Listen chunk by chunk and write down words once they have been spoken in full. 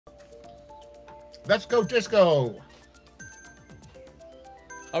Let's go disco.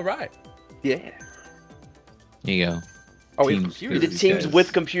 All right. Yeah. Here you go. Oh, we have Teams computers. with We did teams guys.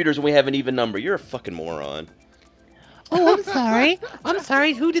 with computers and we have an even number. You're a fucking moron. Oh, I'm sorry. I'm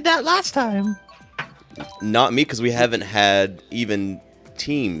sorry. Who did that last time? Not me, because we haven't had even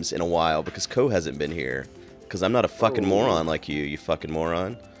teams in a while, because Co hasn't been here. Because I'm not a fucking moron like you fucking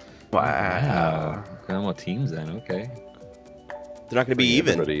moron. Wow. No more teams then. Okay. They're not going to be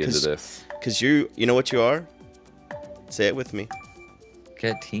even. Everybody into this. Because you know what you are? Say it with me.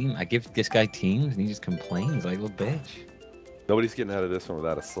 Get a team. I give this guy teams, and he just complains like a little bitch. Nobody's getting out of this one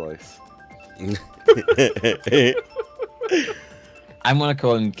without a slice. I'm gonna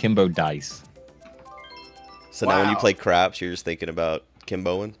call him Kimbo Dice. So now when you play craps, you're just thinking about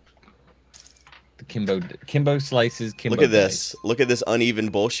Kimboing? The Kimbo slices. Kimbo Look at Dice. this. Look at this uneven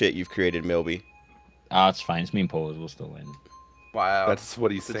bullshit you've created, Milby. Ah, it's fine. It's me and Paul. We'll still win. Wow. That's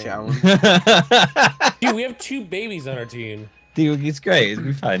what he's It's a saying. challenge. Dude, we have 2 babies on our team. Dude, it's great. It'll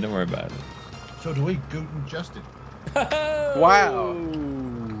be fine. Don't worry about it. So do we, Goot and Justin. Wow.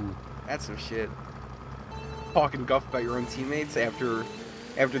 That's some shit. Talking guff about your own teammates after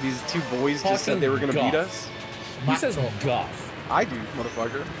these 2 boys just said they were gonna beat us. Who says guff? I do,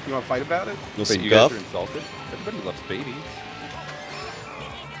 motherfucker. You wanna fight about it? With Wait, some you guys guff? are insulted? Everybody loves babies.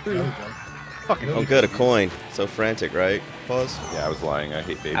 There we go. Fucking Oh, good, a coin. So frantic, right? Pause. Yeah, I was lying. I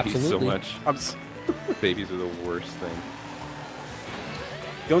hate babies Absolutely. so much. I'm s- Babies are the worst thing.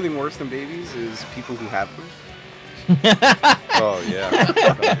 The only thing worse than babies is people who have them. Oh, yeah.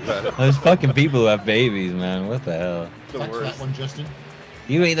 Tell me about it. Those fucking people who have babies, man. What the hell? The Thanks for worst. that one, Justin.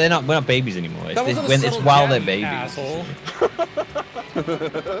 We're not babies anymore. It's, That wasn't a it's subtle while jab, they're you babies. asshole.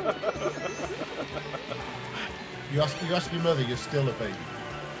 You ask your mother, you're still a baby.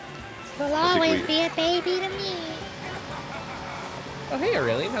 Will I think always we- be a baby to me. Oh, hey,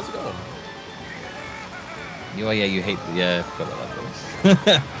 Aurelian. How's it going? Oh yeah, you hate. Yeah, I forgot about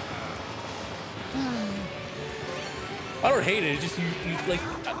that voice. I don't hate it. It's just you like.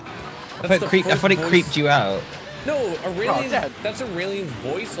 I thought it creeped you out. No, Aurelian. Dad. That's Aurelian's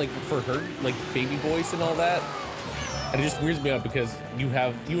voice, like for her, like baby voice and all that. And it just weirds me out because you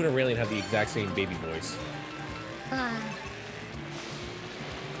and Aurelian have the exact same baby voice.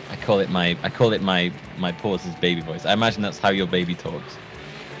 I call it my Paus's baby voice. I imagine that's how your baby talks.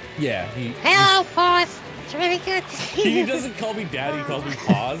 Yeah, Hello, boss. It's really good to see he you. doesn't call me daddy. He calls me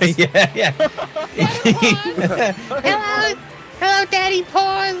Pause. yeah. Hello, hello, Daddy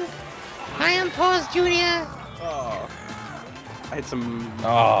Paws. I am Paws Jr. Oh. I had some Oh,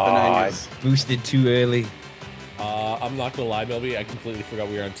 I bananas. boosted too early. I'm not gonna lie, Melby. I completely forgot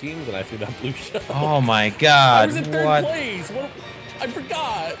we were on teams, and I threw that blue shell. Oh my I god! was in 3rd What? place. What? I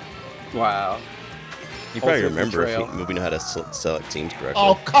forgot. Wow. You probably Ultimate remember if betrayal. we know how to select teams correctly.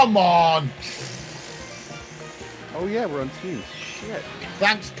 Oh, come on. Oh, yeah, we're on teams. Shit.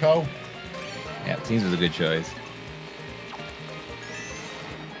 Thanks, Co. Yeah, teams was a good choice.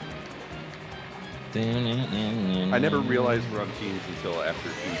 I never realized we're on teams until after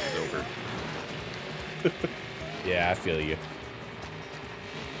teams is over. Yeah, I feel you.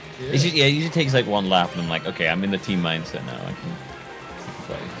 It usually takes like one lap, and I'm like, okay, I'm in the team mindset now. I can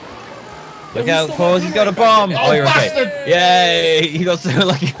play. Look we out, still Pause, got he's got a Henrik bomb! back Oh, there. you're okay. bastard! Yay! He got so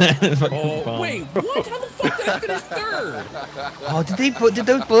lucky. Oh, wait, what? How the fuck did I finish 3rd? Oh, did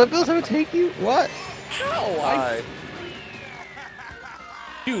those bullet bills overtake you? What? How? Hi.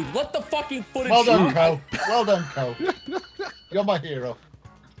 Dude, let the fucking footage Well done, shoot. Co. Well done, Co. You're my hero.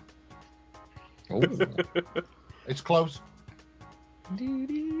 Oh. It's close.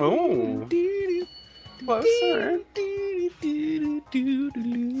 Oh. Closer.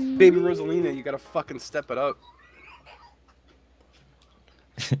 Baby Rosalina, you gotta fucking step it up.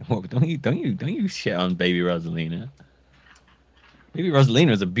 Well, don't you shit on Baby Rosalina. Baby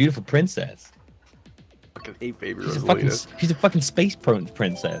Rosalina is a beautiful princess. Fucking hate Baby She's Rosalina. a fucking space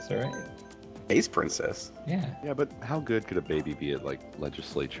princess, all right? Space princess. Yeah. Yeah, but how good could a baby be at, like,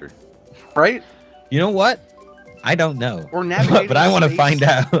 legislature? Right? You know what? I don't know. Or navigating but I want to space. find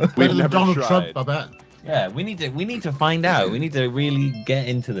out. We've Better than never Donald tried. Trump, I bet. Yeah, we need to find out. We need to really get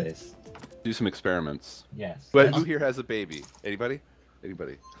into this. Do some experiments. Yes. But who here has a baby? Anybody?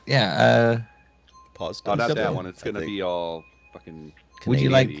 Anybody? Yeah. Pause. Oh, not Something. that one. It's I gonna think. be all fucking Would you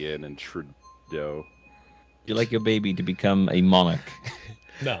like Canadian and Trudeau. you like your baby to become a monarch?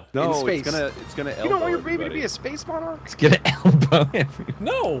 No. No, space. it's gonna. You don't want your elbow baby to everybody. be a space monarch? It's gonna elbow everyone.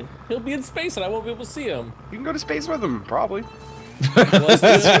 No, he'll be in space and I won't be able to see him. You can go to space with him, probably.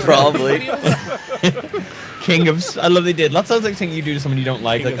 Probably. King of. I love they did. That sounds like something you do to someone you don't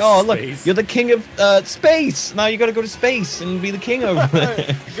like. King Like, of oh look, space. you're the king of space. Now you got to go to space and be the king over there.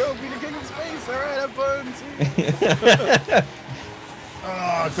 Go be the king of space. All right,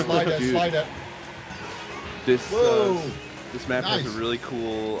 Ah, slider, Dude. slider. This Whoa. this map has Nice. a really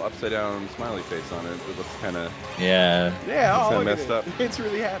cool upside down smiley face on it. It looks kind of Yeah. Yeah, It's oh, kinda look at messed it. up. It's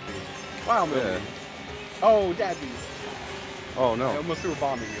really happy. Wow, yeah. man. Oh, Daddy. Oh I no. almost threw a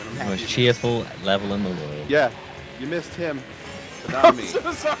bomb at you, and I'm The happy. most now. cheerful level in the world. Yeah, you missed him, but not I'm me.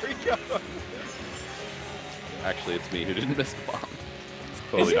 so sorry, God. Actually, it's me who didn't miss the bomb. It's Is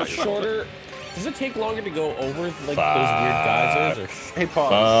totally it not your fault. shorter? Does it take longer to go over like those weird geysers? Or Hey,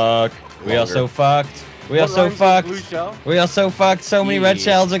 pause. Fuck. We are Longer. so fucked. We are What so rhymes with fucked. Blue shell? We are so fucked. So many red Yeah.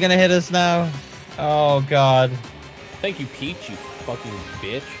 shells are gonna hit us now. Oh god. Thank you, Peach. You fucking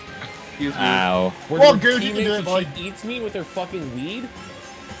bitch. Excuse me. Ow. We're Come on, doing Goose, you can do teammates it, and boy. she eats me with her fucking weed.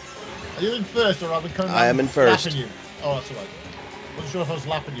 Are you in first or are we coming I am in first. Lapping you? Oh, that's alright. Wasn't sure if I was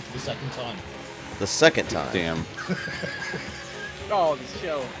lapping you for the second time. The second time. Damn. Oh, this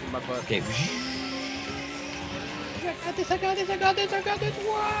shell in my butt. Okay. I got this, I got this, I got this, I got this.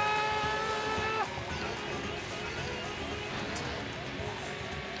 Wow.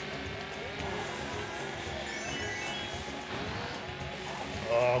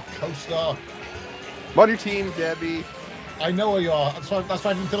 Oh, co-star. I'm on your team, Debbie. I know where you are. That's why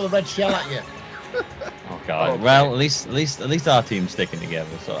I didn't throw the red shell at you. Oh god. Okay. Well, at least our team's sticking together.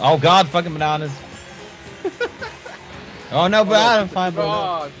 So. Oh god, fucking bananas. Oh no, banana fine, bro.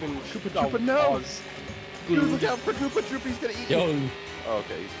 Oh, it's been Koopa, no. pause. Dude, look out for Koopa Troop. He's gonna eat you. Yo, Oh,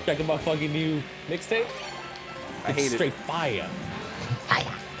 okay. checking my fucking new mixtape. I It's hate it. straight fire.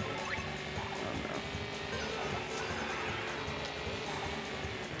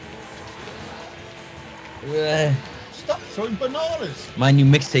 Stop throwing bananas. My new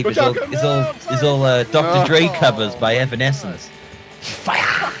mixtape Look is out, all come is on, all sorry. is all Dr. Dre No. covers by Evanescence.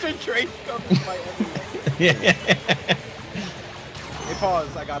 Fire! Dr. Dre comes by everywhere. Hey,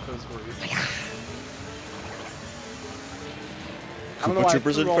 pause. I got those for you. I don't know Koopa why I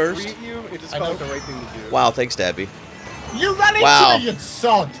Troopers threw in all first? three at you. It just I felt like know. the right thing to do. Wow, thanks, Dabby. You ran into Wow. me, you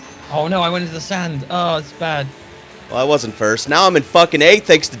sod. Oh no, I went into the sand. Oh, it's bad. Well, I wasn't first. Now I'm in fucking 8th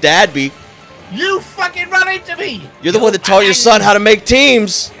thanks to Dadby. You fucking ran into me. You're the one that taught your son how to make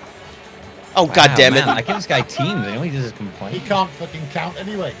teams. Oh, Wow, god damn it. man, I give this guy teams and all he does is He complain. can't fucking count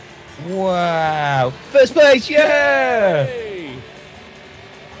anyway. Wow. First place, yeah! Hey.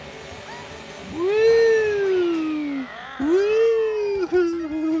 Woo!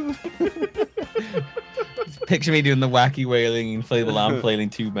 Woo! Picture me doing the wacky wailing, inflatable arm flailing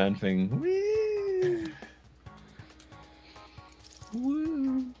two-man thing. Woo!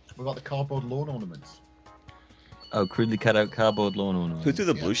 Woo! What about the cardboard lawn ornaments? Oh, crudely cut out cardboard lawn ornament. Who threw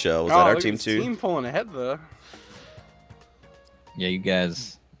the blue shell? Was Oh, that our look at team this too? Team pulling ahead though. Yeah, you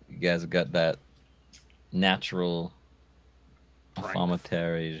guys have got that natural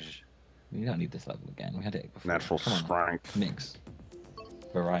formatage. We don't need this level again. We had it before. Natural Come on, strength. mix.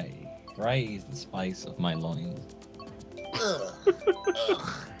 Variety. Variety is the spice of my loins. Ugh. Ugh.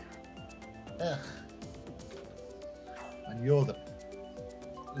 Ugh. And you're the.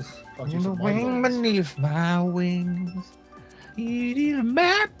 Ugh, can't use The my wing words. beneath my wings.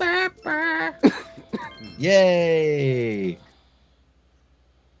 Yay!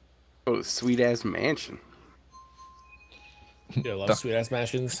 Oh, sweet ass mansion. Yeah, I love sweet ass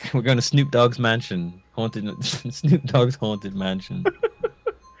mansions. We're going to Snoop Dogg's mansion. Haunted Snoop Dogg's haunted mansion.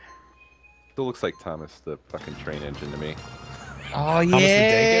 Still looks like Thomas the fucking train engine to me. Oh the Tank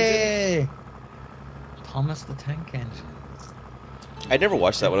yeah! Thomas the Tank Engine. I never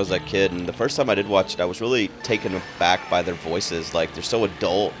watched that when I was a kid, and the first time I did watch it, I was really taken aback by their voices. Like, they're so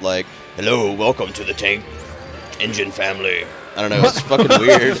adult. Like, hello, welcome to the Tank Engine family. I don't know, it's fucking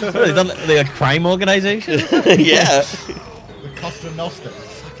weird. Are they a crime organization? Yeah. The Costa Nostra.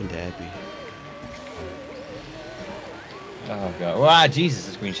 Fucking Dadby. Oh god! Wow,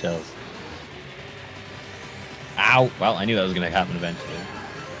 Jesus, the green shells. Ow! Well, I knew that was gonna happen eventually.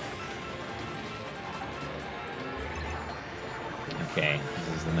 Okay,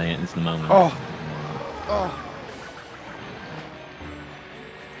 this is the man. This is the moment. Oh. Oh.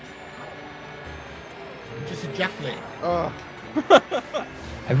 Just ejaculate. Oh.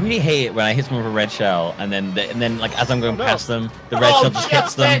 I really hate it when I hit someone with a red shell, and then like as I'm going no. past them, the red Oh, shell just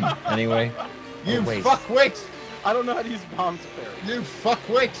hits them shit. anyway. You Oh, wait. fuckwit. I don't know how to use bombs fair. You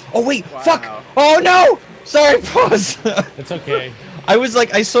fuckwit. Oh wait! Wow. Fuck! Oh no! Sorry, pause. It's okay. I was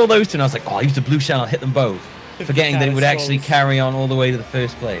like, I saw those two, and I was like, oh, I used a blue shell, I'll hit them both, forgetting that it would actually carry on all the way to the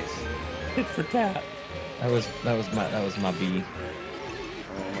first place. Hit for tat. That was my B.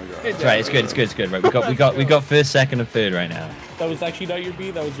 Oh my god. It's right. It's good. It's good. It's good. Right. We got first, second, and third right now. That was actually not your B.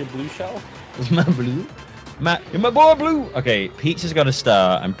 That was your blue shell. Was my blue? Matt, you're my boy, Blue. Okay, Peach has got a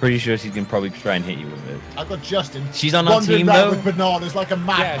star. I'm pretty sure she's gonna probably try and hit you with it. I've got Justin. She's on our wandering team, around though. with bananas like a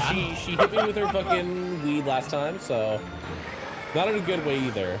madman. Yeah, she hit me with her fucking weed last time, so not in a good way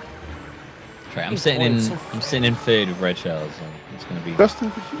either. Right, I'm sitting in third with red shells. So it's gonna be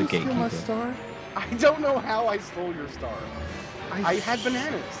Dustin, the did you steal my gatekeeper. star? I don't know how I stole your star. I had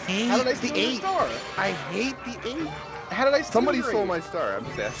bananas. How did I steal your star? I hate the 8. How did I steal Somebody your stole eight? my star. I'm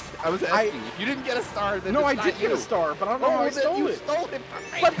just asking. I was asking. If you didn't get a star, then No, it's I not did get you. a star, but I don't know how I then stole you it. stole it.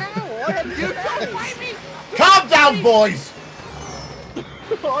 But how? All I had to do was touch me. Calm down, boys!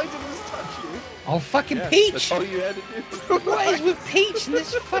 All I did was touch you. Oh, fucking Yeah, Peach! That's all you had to do. What is with Peach and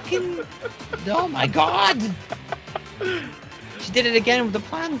this fucking... Oh my god! She did it again with the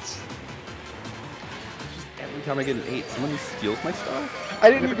plants. Every time I get an 8, somebody steals my star. I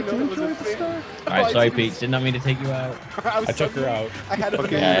didn't Never even know get to that was enjoy a the thing. star. Alright, sorry, Peach. Did not mean to take you out. I took her out. I had a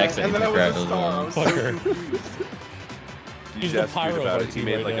Okay. banana, Yeah, I and accidentally then I grabbed was a her star. I as was well. so Fuck her. confused. You He's just the asked pyro dude of about our it. team He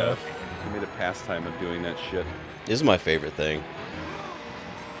made right like now. he made a pastime of doing that shit. This is my favorite thing.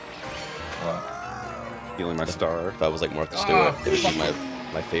 Stealing my star. If I was like Martha Stewart, it would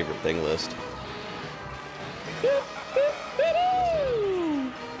be my favorite thing list.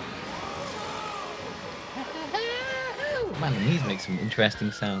 Man, these make some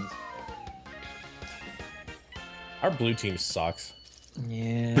interesting sounds. Our blue team sucks.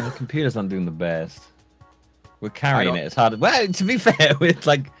 Yeah, the computer's not doing the best. We're carrying don't- it as hard as... Well, to be fair, with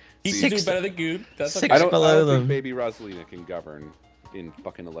like He's six... doing better than Good. That's six okay. I don't below them. think Baby Rosalina can govern in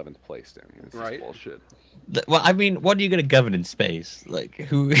fucking 11th place, Danny. This Right. is bullshit. Well, I mean, what are you going to govern in space? Like,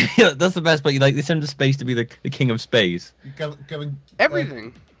 who... That's the best part. Like, they send to space to be the king of space. You're going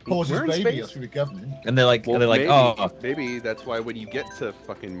Everything. Causes We're in baby, space. that's what we're governing. And they're like, Maybe, oh... maybe that's why when you get to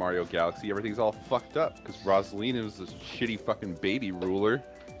fucking Mario Galaxy, everything's all fucked up because Rosalina is this shitty fucking baby ruler.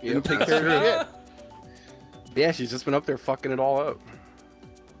 Didn't take care of shit. Yeah, she's just been up there fucking it all up.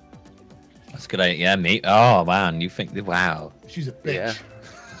 That's good. Yeah, mate. Oh, man. You think... Wow. She's a bitch.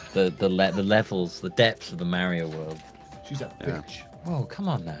 Yeah. The levels, the depths of the Mario world. She's a Yeah. bitch. Whoa, come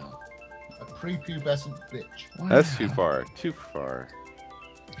on now. A prepubescent bitch. Wow. That's too far. Too far.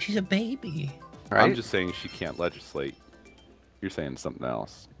 She's a baby. Right? I'm just saying she can't legislate. You're saying something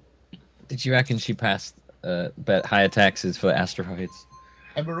else. Did you reckon she passed bet higher taxes for asteroids?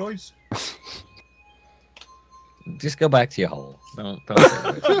 Hemorrhoids? Just go back to your hole. Don't say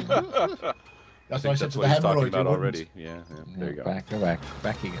it. That's what I said That's to the what he's talking hemorrhoid. about already. Yeah, there you go. Go back.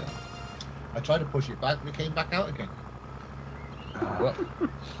 Back you go. I tried to push it back, but it came back out again. Well.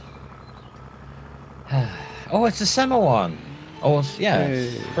 Oh, it's the summer one. Oh, yeah.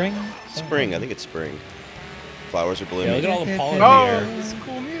 Spring? Spring, I think it's spring. Flowers are Yeah, look blooming. at all the pollen Oh, in the air. this is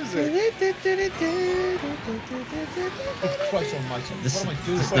cool music. Oh, Christ almighty. This, What am I this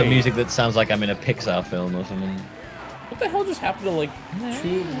doing? is the music that sounds like I'm in a Pixar film or something. What the hell just happened to like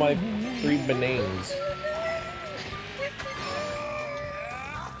 2 of my 3 bananas?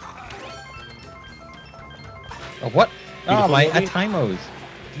 Oh, what? Oh, Beautiful my movie? Itimos.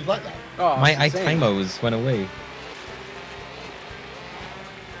 Do you like that? Oh, My it's insane. Itimos went away.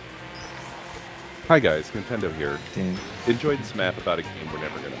 Hi guys, Nintendo here. Dude. Enjoy this map about a game we're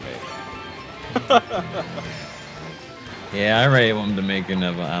never gonna make. Yeah, I really want them to make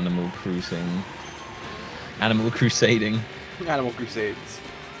another Animal Cruising. Animal Crusading. Animal Crusades.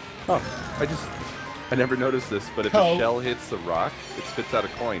 Oh, I never noticed this, but if Oh. a shell hits the rock, it spits out a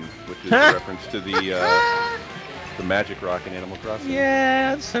coin, which is a reference to the magic rock in Animal Crossing.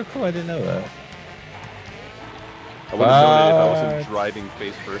 Yeah, that's so cool. I didn't know that. I would have known it if I Fuck. wasn't driving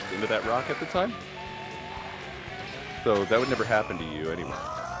face first into that rock at the time. So that would never happen to you anyway.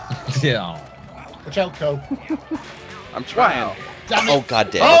 Yeah. Watch out, Co. I'm trying. Damn it. Oh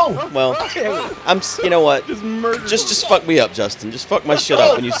god damn. Oh! Well, you know what? Just murder. Just fuck me up, Justin. Just fuck my shit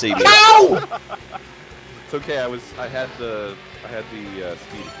up when you see me. Ow! It's okay. I had the speed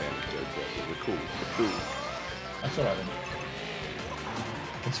advantage there. So we're cool. We're cool. That's alright then.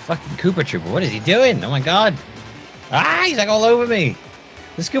 It's fucking Koopa Trooper. What is he doing? Oh my god. Ah, he's like all over me.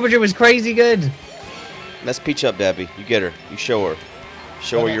 This Koopa Trooper is crazy good. Mess Peach up, Debbie. You get her. You show her.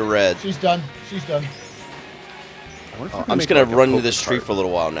 Show her you're red. She's done. She's done. I wonder if we I'm can just make, gonna like, a run into poke this tree cart. for a little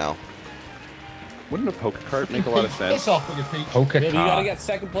while now. Wouldn't a poke cart make a lot of Peach, sense? piss off with your Peach. Poker Maybe you gotta car. get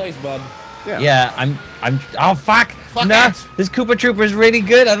 2nd place, bud. Yeah, I'm. Oh fuck! Fuck Nah, it. this Koopa Trooper is really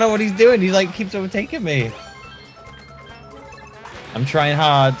good. I don't know what he's doing. He like keeps overtaking me. I'm trying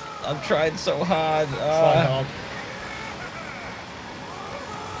hard. I'm trying so hard. Try hard.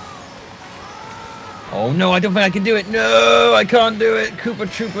 Oh no, I don't think I can do it. No, I can't do it. Koopa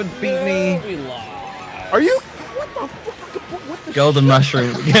Trooper beat me. We lost. Are you? Golden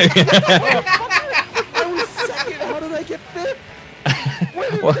mushroom. I was get fifth?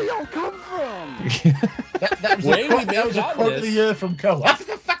 Where did What? they all come from? That was Wait, a, we may have that was a got quote of the this. year from Co. I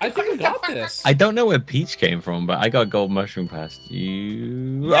think we got this. I don't know where Peach came from, but I got gold mushroom past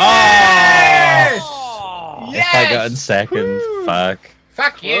you. Yes! Oh! If I got in second, fuck.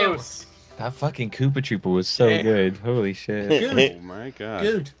 Fuck you! Close. That fucking Koopa Trooper was so Yeah. good. Holy shit. Good. Oh my god.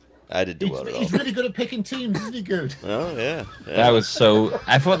 Good. I did do well at all. He's really good at picking teams, isn't he? Good. Oh yeah. That was so.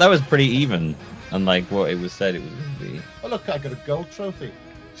 I thought that was pretty even, unlike what it was said it was going to be. Oh look, I got a gold trophy.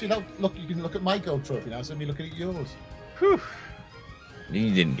 See, look, you can look at my gold trophy now. So let me look at yours. Whew.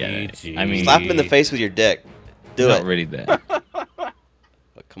 You didn't get it. GG. I mean, Slap him in the face with your dick. Do not it. really there. But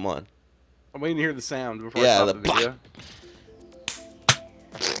come on. I'm waiting to hear the sound before Yeah, I stop the the video.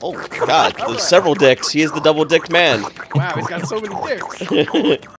 Oh God, there's several dicks. He is the double-dicked man. Wow, he's got so many dicks.